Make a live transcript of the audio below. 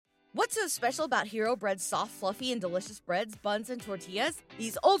What's so special about Hero Bread's soft, fluffy, and delicious breads, buns, and tortillas?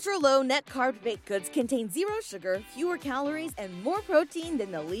 These ultra-low net-carb baked goods contain zero sugar, fewer calories, and more protein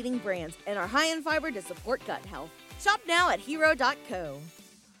than the leading brands, and are high in fiber to support gut health. Shop now at hero.co.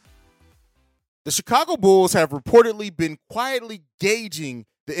 The Chicago Bulls have reportedly been quietly gauging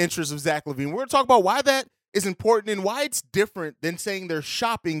the interest of Zach LaVine. We're going to talk about why that is important and why it's different than saying they're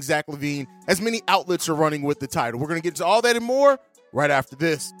shopping Zach LaVine, as many outlets are running with the title. We're going to get into all that and more right after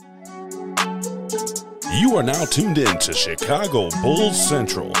this. You are now tuned in to Chicago Bulls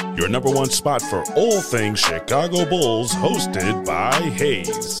Central, your number one spot for all things Chicago Bulls, hosted by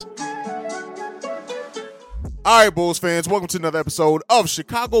Hayes. All right, Bulls fans, welcome to another episode of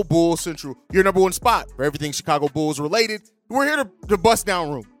Chicago Bulls Central, your number one spot for everything Chicago Bulls related. We're here to bust down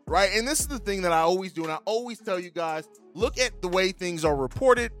room, right? And this is the thing that I always do, and I always tell you guys, look at the way things are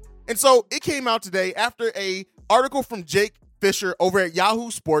reported. And so it came out today after a article from Jake Fisher over at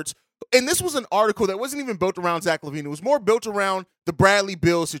Yahoo Sports. And this was an article that wasn't even built around Zach LaVine. It was more built around the Bradley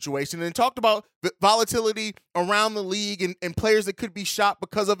Beal situation and talked about the volatility around the league and players that could be shopped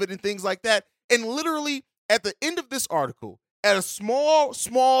because of it and things like that. And literally at the end of this article, at a small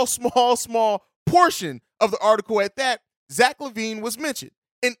portion of the article at that, Zach LaVine was mentioned.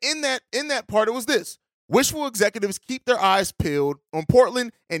 And in that part, it was this: wishful executives keep their eyes peeled on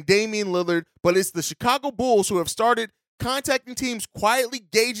Portland and Damian Lillard, but it's the Chicago Bulls who have started contacting teams quietly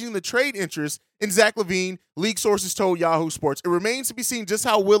gauging the trade interest in Zach LaVine, league sources told Yahoo Sports. It remains to be seen just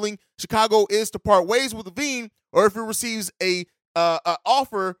how willing Chicago is to part ways with LaVine, or if it receives a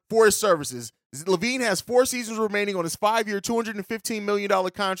offer for his services. LaVine has 4 seasons remaining on his 5-year, $215 million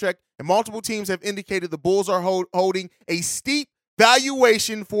contract, and multiple teams have indicated the Bulls are holding a steep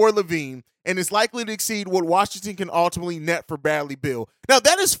valuation for LaVine, and is likely to exceed what Washington can ultimately net for Bradley Beal. Now,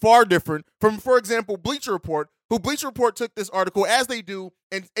 that is far different from, for example, Bleacher Report, who Bleacher Report took this article, as they do,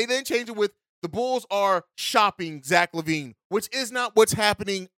 and then changed it with the Bulls are shopping Zach LaVine, which is not what's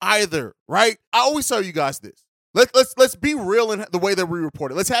happening either, right? I always tell you guys this. Let's be real in the way that we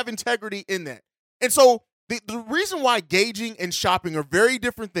report it. Let's have integrity in that. And so the reason why gauging and shopping are very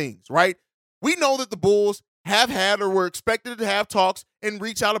different things, right? We know that the Bulls have had or were expected to have talks and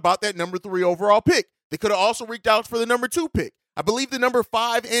reach out about that number 3 overall pick. They could have also reached out for the number 2 pick. I believe the number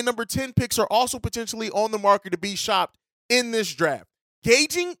 5 and number 10 picks are also potentially on the market to be shopped in this draft.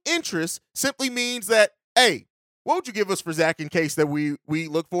 Gauging interest simply means that, hey, what would you give us for Zach in case that we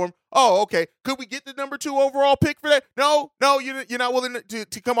look for him? Oh, okay. Could we get the number 2 overall pick for that? No, you're not willing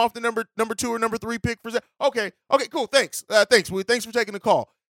to come off the number 2 or number 3 pick for Zach. Okay, cool. Thanks. Thanks for taking the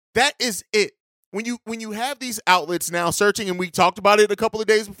call. That is it. When you have these outlets now searching, and we talked about it a couple of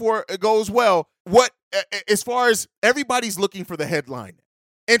days before it goes well, as far as everybody's looking for the headline.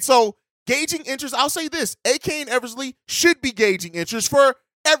 And so gauging interest, I'll say this, AK and Eversley should be gauging interest for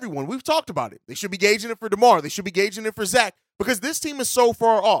everyone. We've talked about it. They should be gauging it for DeMar. They should be gauging it for Zach, because this team is so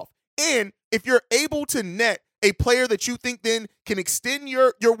far off. And if you're able to net a player that you think then can extend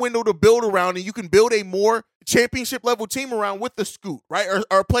your window to build around, and you can build a more championship level team around with the Scoot, right?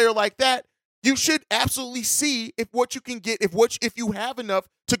 Or a player like that, you should absolutely see if what you can get, if you have enough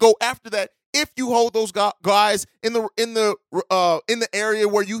to go after that. If you hold those guys in the area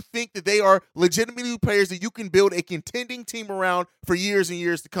where you think that they are legitimately players that you can build a contending team around for years and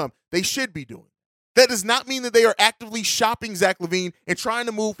years to come, they should be doing. That does not mean that they are actively shopping Zach LaVine and trying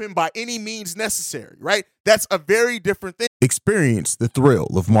to move him by any means necessary, right? That's a very different thing. Experience the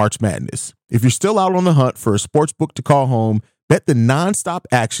thrill of March Madness. If you're still out on the hunt for a sports book to call home, bet the nonstop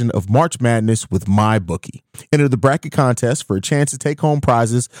action of March Madness with MyBookie. Enter the bracket contest for a chance to take home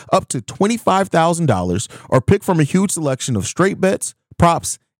prizes up to $25,000, or pick from a huge selection of straight bets,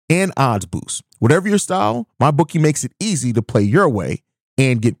 props, and odds boosts. Whatever your style, MyBookie makes it easy to play your way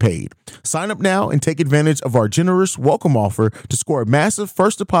and get paid. Sign up now and take advantage of our generous welcome offer to score a massive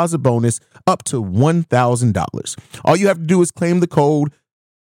first deposit bonus up to $1,000. All you have to do is claim the code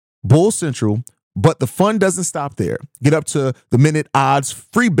BULLCENTRAL. But the fun doesn't stop there. Get up to the minute odds,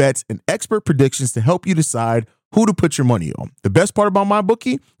 free bets, and expert predictions to help you decide who to put your money on. The best part about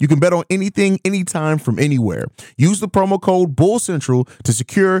MyBookie, you can bet on anything, anytime, from anywhere. Use the promo code BULLCENTRAL to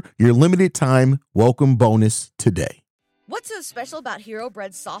secure your limited time welcome bonus today. What's so special about Hero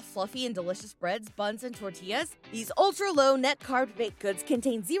Bread's soft, fluffy, and delicious breads, buns, and tortillas? These ultra-low net-carb baked goods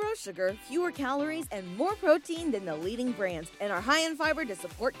contain zero sugar, fewer calories, and more protein than the leading brands, and are high in fiber to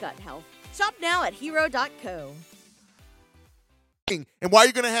support gut health. Shop now at hero.co. And why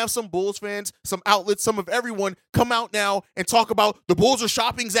you're going to have some Bulls fans, some outlets, some of everyone come out now and talk about the Bulls are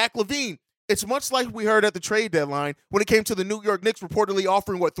shopping Zach LaVine. It's much like we heard at the trade deadline when it came to the New York Knicks reportedly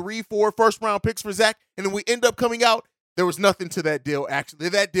offering, 3-4 first-round picks for Zach, and then we end up coming out there was nothing to that deal, actually.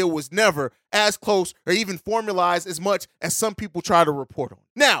 That deal was never as close or even formalized as much as some people try to report on.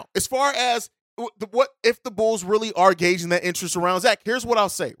 Now, as far as what if the Bulls really are gauging that interest around Zach, here's what I'll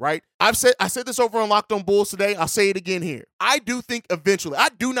say, right? I said this over on Locked On Bulls today. I'll say it again here. I do think eventually, I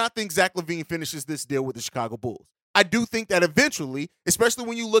do not think Zach LaVine finishes this deal with the Chicago Bulls. I do think that eventually, especially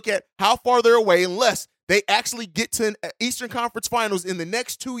when you look at how far they're away, unless they actually get to an Eastern Conference Finals in the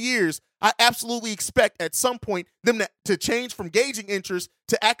next 2 years, I absolutely expect at some point them to change from gauging interest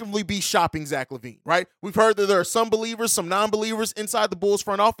to actively be shopping Zach LaVine, right? We've heard that there are some believers, some non-believers inside the Bulls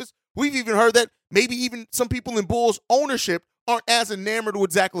front office. We've even heard that maybe even some people in Bulls ownership aren't as enamored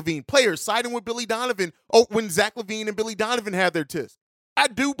with Zach LaVine. Players siding with Billy Donovan when Zach LaVine and Billy Donovan had their tisk. I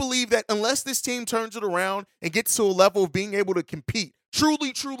do believe that unless this team turns it around and gets to a level of being able to compete,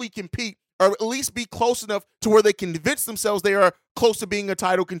 truly compete, or at least be close enough to where they can convince themselves they are close to being a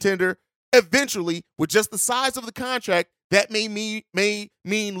title contender, eventually, with just the size of the contract, that may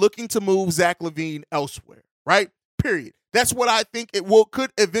mean looking to move Zach LaVine elsewhere, right? Period. That's what I think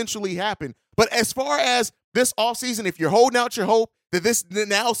could eventually happen. But as far as this offseason, if you're holding out your hope that this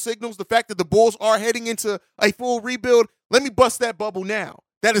now signals the fact that the Bulls are heading into a full rebuild, let me bust that bubble now.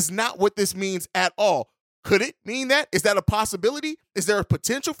 That is not what this means at all. Could it mean that? Is that a possibility? Is there a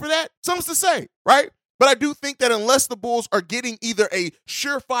potential for that? Something's to say, right? But I do think that unless the Bulls are getting either a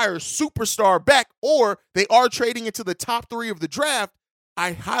surefire superstar back or they are trading into the top 3 of the draft,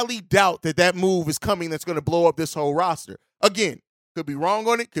 I highly doubt that move is coming that's going to blow up this whole roster. Again, could be wrong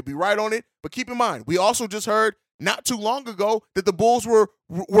on it, could be right on it, but keep in mind, we also just heard not too long ago that the Bulls were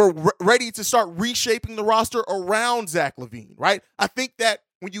ready to start reshaping the roster around Zach LaVine, right? I think that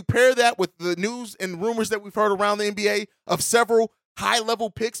when you pair that with the news and rumors that we've heard around the NBA of several high-level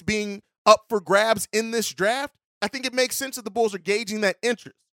picks being up for grabs in this draft, I think it makes sense that the Bulls are gauging that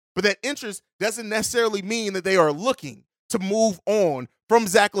interest. But that interest doesn't necessarily mean that they are looking to move on from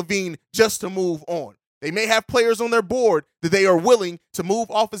Zach LaVine just to move on. They may have players on their board that they are willing to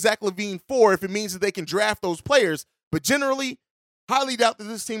move off of Zach LaVine for if it means that they can draft those players. But generally, highly doubt that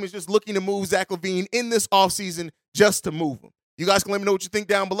this team is just looking to move Zach LaVine in this offseason just to move him. You guys can let me know what you think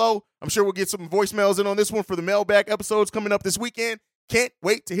down below. I'm sure we'll get some voicemails in on this one for the mailbag episodes coming up this weekend. Can't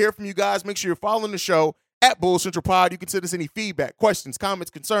wait to hear from you guys. Make sure you're following the show at Bulls Central Pod. You can send us any feedback, questions, comments,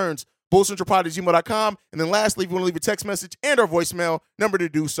 concerns, bullscentralpod@gmail.com. And then lastly, if you want to leave a text message and our voicemail number to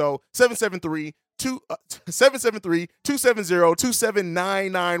do so,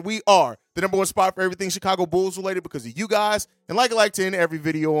 773-270-27999. We are the number one spot for everything Chicago Bulls related because of you guys. And like I like to end every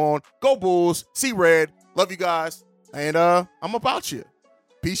video on, go Bulls, see red. Love you guys. And I'm about you.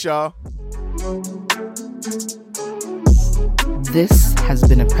 Peace, y'all. This has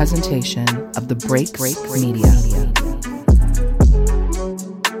been a presentation of the Break Media.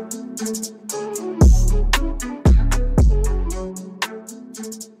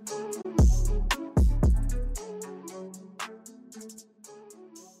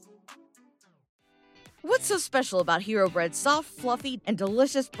 What's so special about Hero Bread's soft, fluffy, and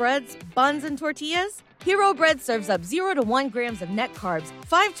delicious breads, buns, and tortillas? Hero Bread serves up 0 to 1 grams of net carbs,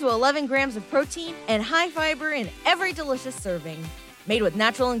 5 to 11 grams of protein, and high fiber in every delicious serving. Made with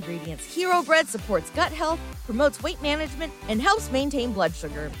natural ingredients, Hero Bread supports gut health, promotes weight management, and helps maintain blood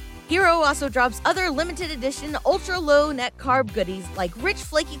sugar. Hero also drops other limited edition ultra-low net carb goodies like rich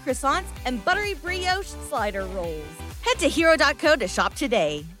flaky croissants and buttery brioche slider rolls. Head to hero.co to shop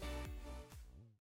today.